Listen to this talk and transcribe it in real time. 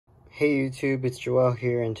Hey YouTube, it's Joel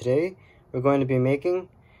here, and today we're going to be making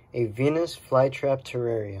a Venus flytrap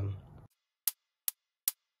terrarium.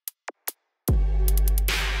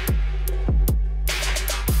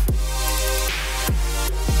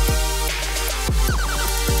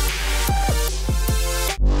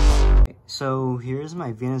 So here's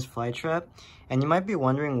my Venus flytrap, and you might be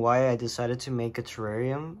wondering why I decided to make a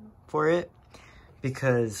terrarium for it,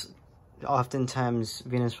 because oftentimes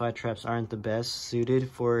Venus flytraps aren't the best suited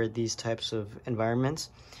for these types of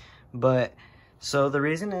environments. But so the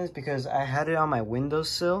reason is because I had it on my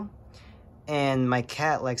windowsill and my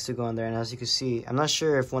cat likes to go in there, and as you can see, I'm not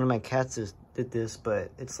sure if one of my cats did this,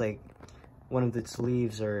 but it's like one of its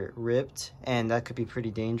leaves are ripped, and that could be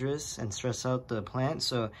pretty dangerous and stress out the plant.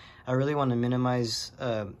 So I really want to minimize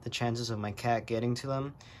the chances of my cat getting to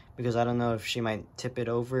them, because I don't know if she might tip it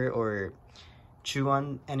over or chew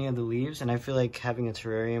on any of the leaves, and I feel like having a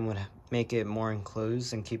terrarium would make it more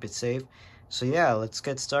enclosed and keep it safe. So yeah, let's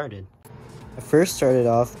get started. I first started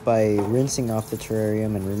off by rinsing off the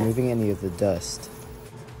terrarium and removing any of the dust.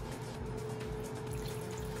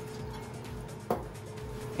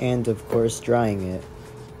 And of course drying it.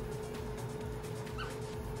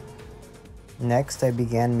 Next I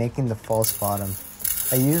began making the false bottom.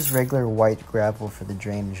 I used regular white gravel for the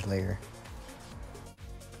drainage layer.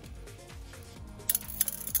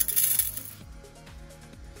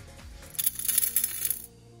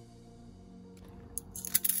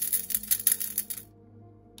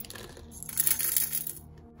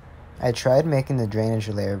 I tried making the drainage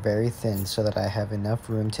layer very thin so that I have enough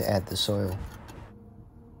room to add the soil.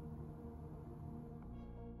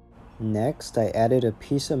 Next, I added a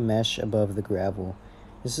piece of mesh above the gravel.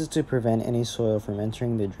 This is to prevent any soil from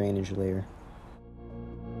entering the drainage layer.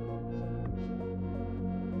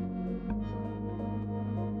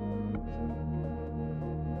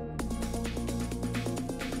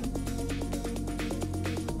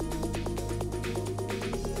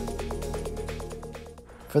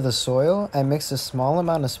 For the soil, I mixed a small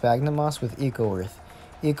amount of sphagnum moss with eco-earth.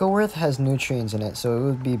 Eco-earth has nutrients in it, so it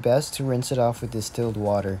would be best to rinse it off with distilled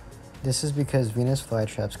water. This is because Venus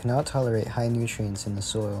flytraps cannot tolerate high nutrients in the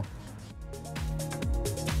soil.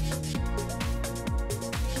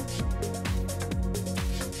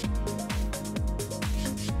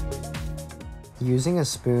 Using a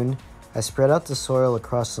spoon, I spread out the soil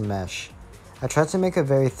across the mesh. I tried to make a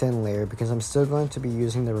very thin layer because I'm still going to be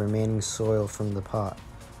using the remaining soil from the pot.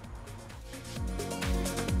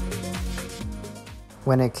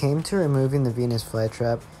 When it came to removing the Venus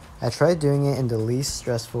flytrap, I tried doing it in the least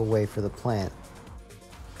stressful way for the plant.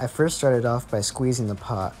 I first started off by squeezing the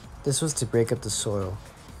pot. This was to break up the soil.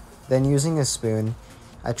 Then using a spoon,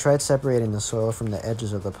 I tried separating the soil from the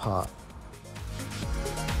edges of the pot.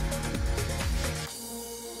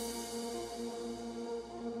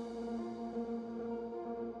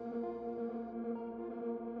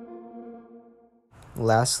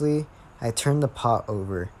 Lastly, I turned the pot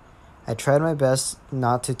over. I tried my best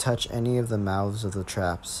not to touch any of the mouths of the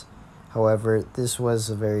traps. However, this was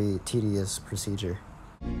a very tedious procedure.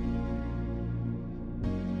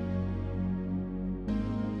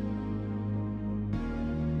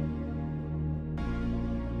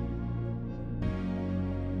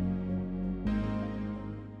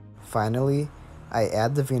 Finally, I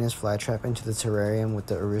add the Venus flytrap into the terrarium with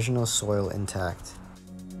the original soil intact.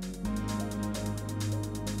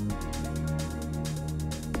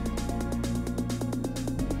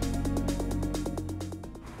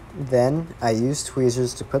 Then, I use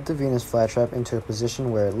tweezers to put the Venus flytrap into a position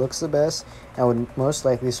where it looks the best and would most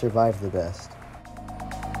likely survive the best.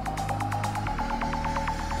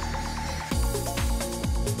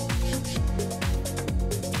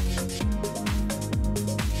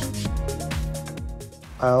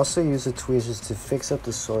 I also use the tweezers to fix up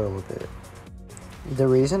the soil a bit. The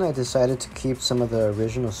reason I decided to keep some of the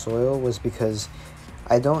original soil was because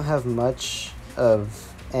I don't have much of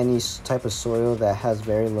any type of soil that has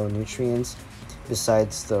very low nutrients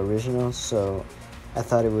besides the original, so I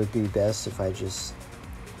thought it would be best if I just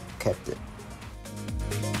kept it.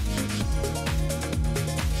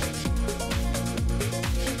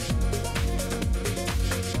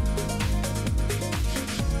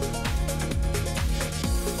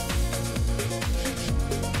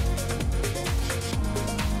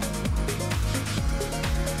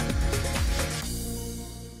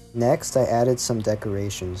 Next, I added some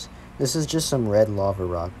decorations. This is just some red lava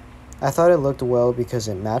rock. I thought it looked well because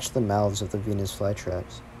it matched the mouths of the Venus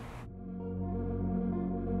flytraps.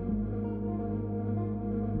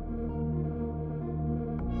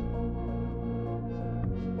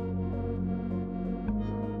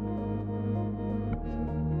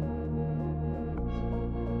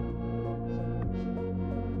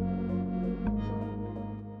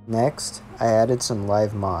 Next, I added some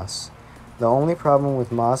live moss. The only problem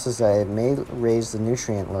with moss is that it may raise the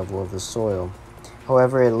nutrient level of the soil.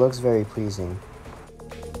 However, it looks very pleasing.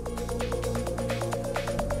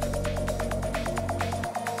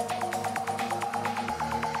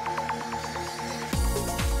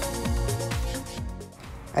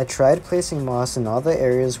 I tried placing moss in all the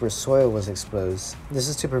areas where soil was exposed. This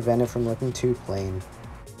is to prevent it from looking too plain.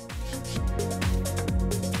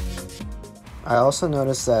 I also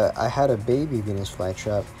noticed that I had a baby Venus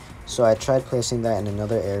flytrap, so I tried placing that in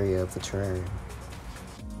another area of the terrarium.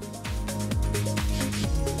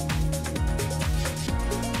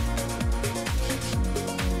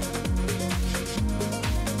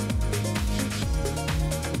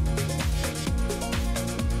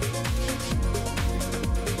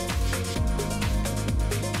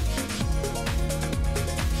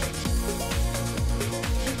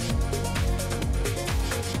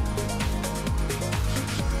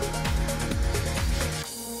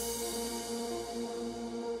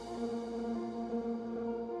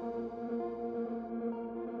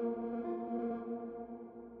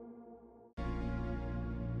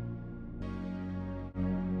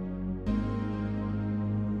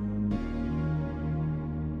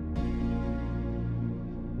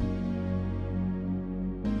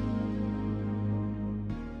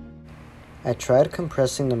 I tried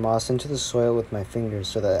compressing the moss into the soil with my fingers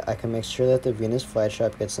so that I can make sure that the Venus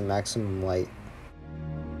flytrap gets the maximum light.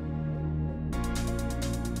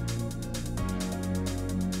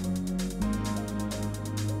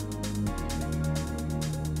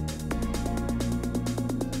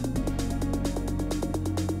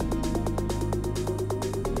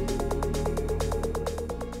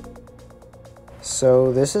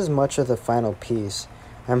 So this is much of the final piece.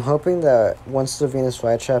 I'm hoping that once the Venus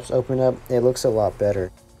flytraps open up, it looks a lot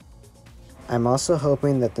better. I'm also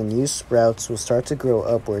hoping that the new sprouts will start to grow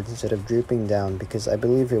upwards instead of drooping down, because I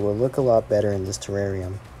believe it will look a lot better in this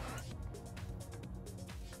terrarium.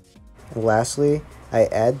 And lastly, I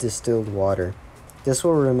add distilled water. This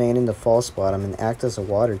will remain in the false bottom and act as a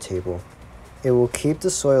water table. It will keep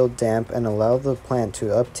the soil damp and allow the plant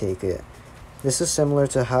to uptake it. This is similar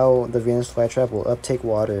to how the Venus flytrap will uptake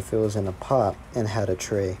water if it was in a pot and had a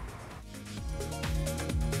tray.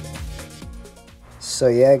 So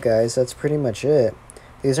yeah guys, that's pretty much it.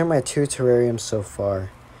 These are my 2 terrariums so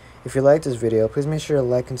far. If you liked this video, please make sure to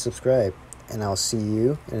like and subscribe, and I'll see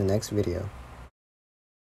you in the next video.